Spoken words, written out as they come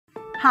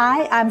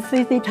Hi, I'm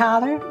Susie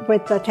Tyler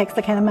with the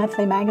Texarkana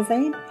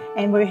Magazine,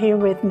 and we're here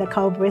with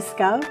Nicole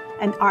Brisco,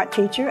 an art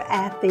teacher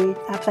at the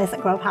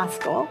Pleasant Grove High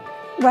School.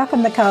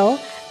 Welcome, Nicole.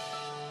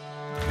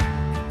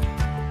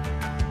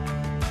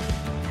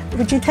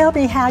 Would you tell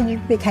me how you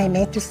became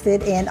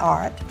interested in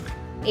art?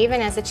 Even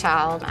as a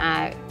child,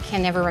 I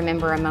can never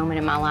remember a moment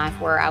in my life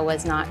where I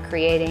was not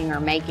creating or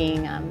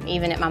making.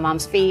 Even at my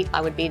mom's feet,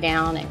 I would be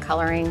down and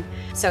coloring.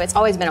 So it's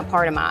always been a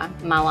part of my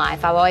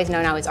life. I've always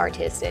known I was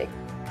artistic.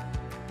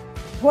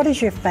 What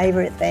is your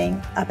favorite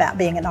thing about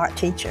being an art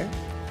teacher?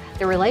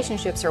 The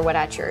relationships are what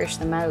I cherish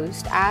the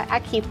most. I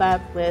keep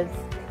up with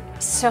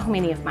so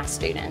many of my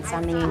students.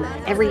 I mean,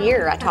 every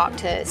year I talk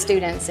to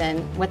students and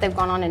what they've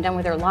gone on and done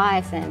with their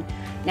life, and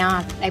now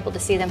I'm able to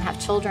see them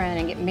have children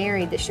and get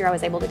married. This year I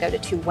was able to go to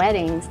 2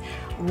 weddings.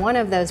 One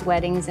of those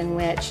weddings in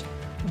which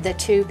the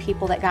 2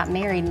 people that got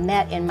married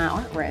met in my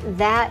art room.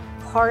 That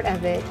part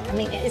of it, I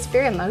mean, it's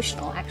very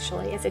emotional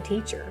actually as a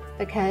teacher,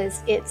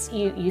 because it's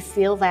you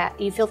feel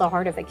the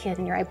heart of a kid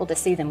and you're able to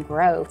see them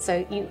grow.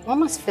 So you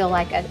almost feel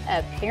like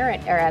a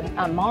parent or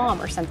a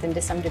mom or something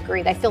to some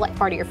degree. They feel like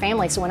part of your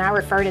family. So when I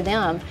refer to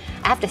them,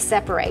 I have to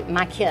separate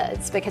my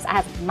kids, because I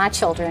have my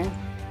children,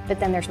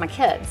 but then there's my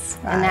kids,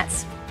 right. And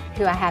that's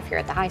who I have here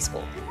at the high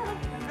school.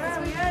 That's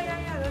really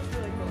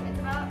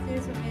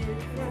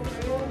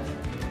cool.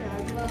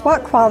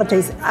 What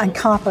qualities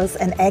encompass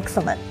an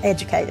excellent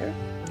educator?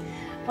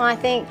 Well, I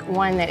think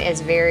one that is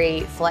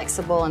very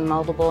flexible and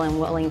moldable and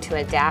willing to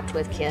adapt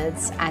with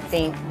kids. I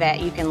think that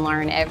you can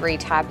learn every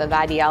type of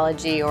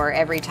ideology or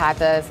every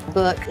type of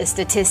book, a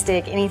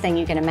statistic, anything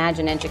you can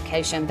imagine in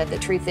education, but the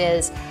truth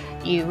is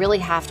you really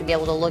have to be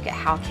able to look at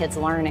how kids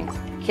learn,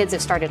 and kids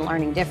have started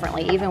learning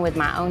differently. Even with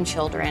my own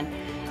children,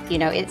 you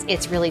know,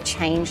 it's really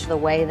changed the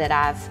way that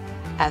I've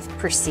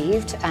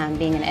perceived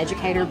being an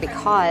educator,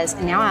 because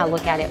now I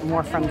look at it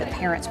more from the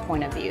parent's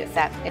point of view, if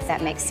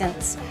that makes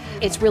sense.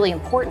 It's really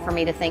important for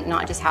me to think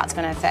not just how it's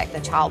going to affect the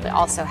child, but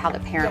also how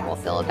the parent will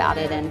feel about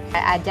it. And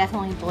I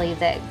definitely believe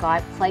that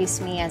God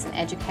placed me as an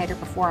educator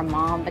before a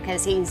mom,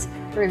 because He's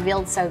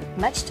revealed so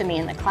much to me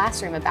in the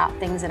classroom about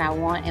things that I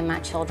want in my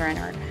children,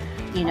 or,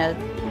 you know,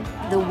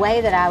 the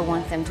way that I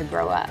want them to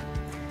grow up.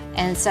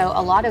 And so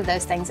a lot of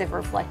those things have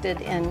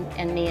reflected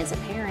in me as a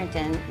parent,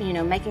 and, you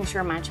know, making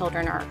sure my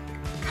children are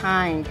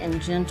kind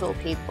and gentle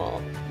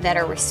people that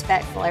are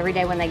respectful. Every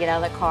day when they get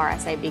out of the car, I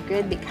say, be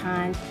good, be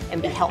kind,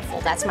 and be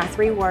helpful. That's my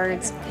 3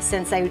 words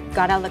since they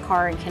got out of the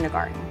car in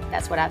kindergarten.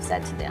 That's what I've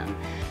said to them.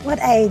 What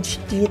age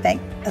do you think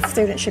a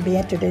student should be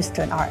introduced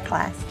to an art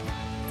class?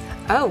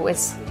 Oh,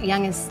 as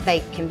young as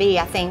they can be.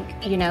 I think,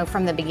 you know,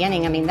 from the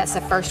beginning, I mean, that's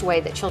the first way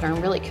that children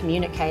really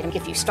communicate.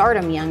 If you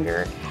start them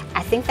younger,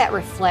 I think that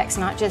reflects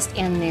not just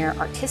in their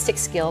artistic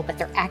skill, but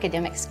their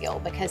academic skill,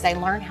 because they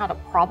learn how to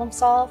problem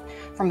solve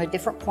from a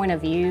different point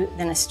of view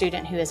than a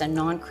student who is a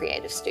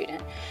non-creative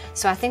student.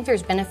 So I think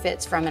there's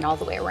benefits from it all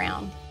the way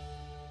around.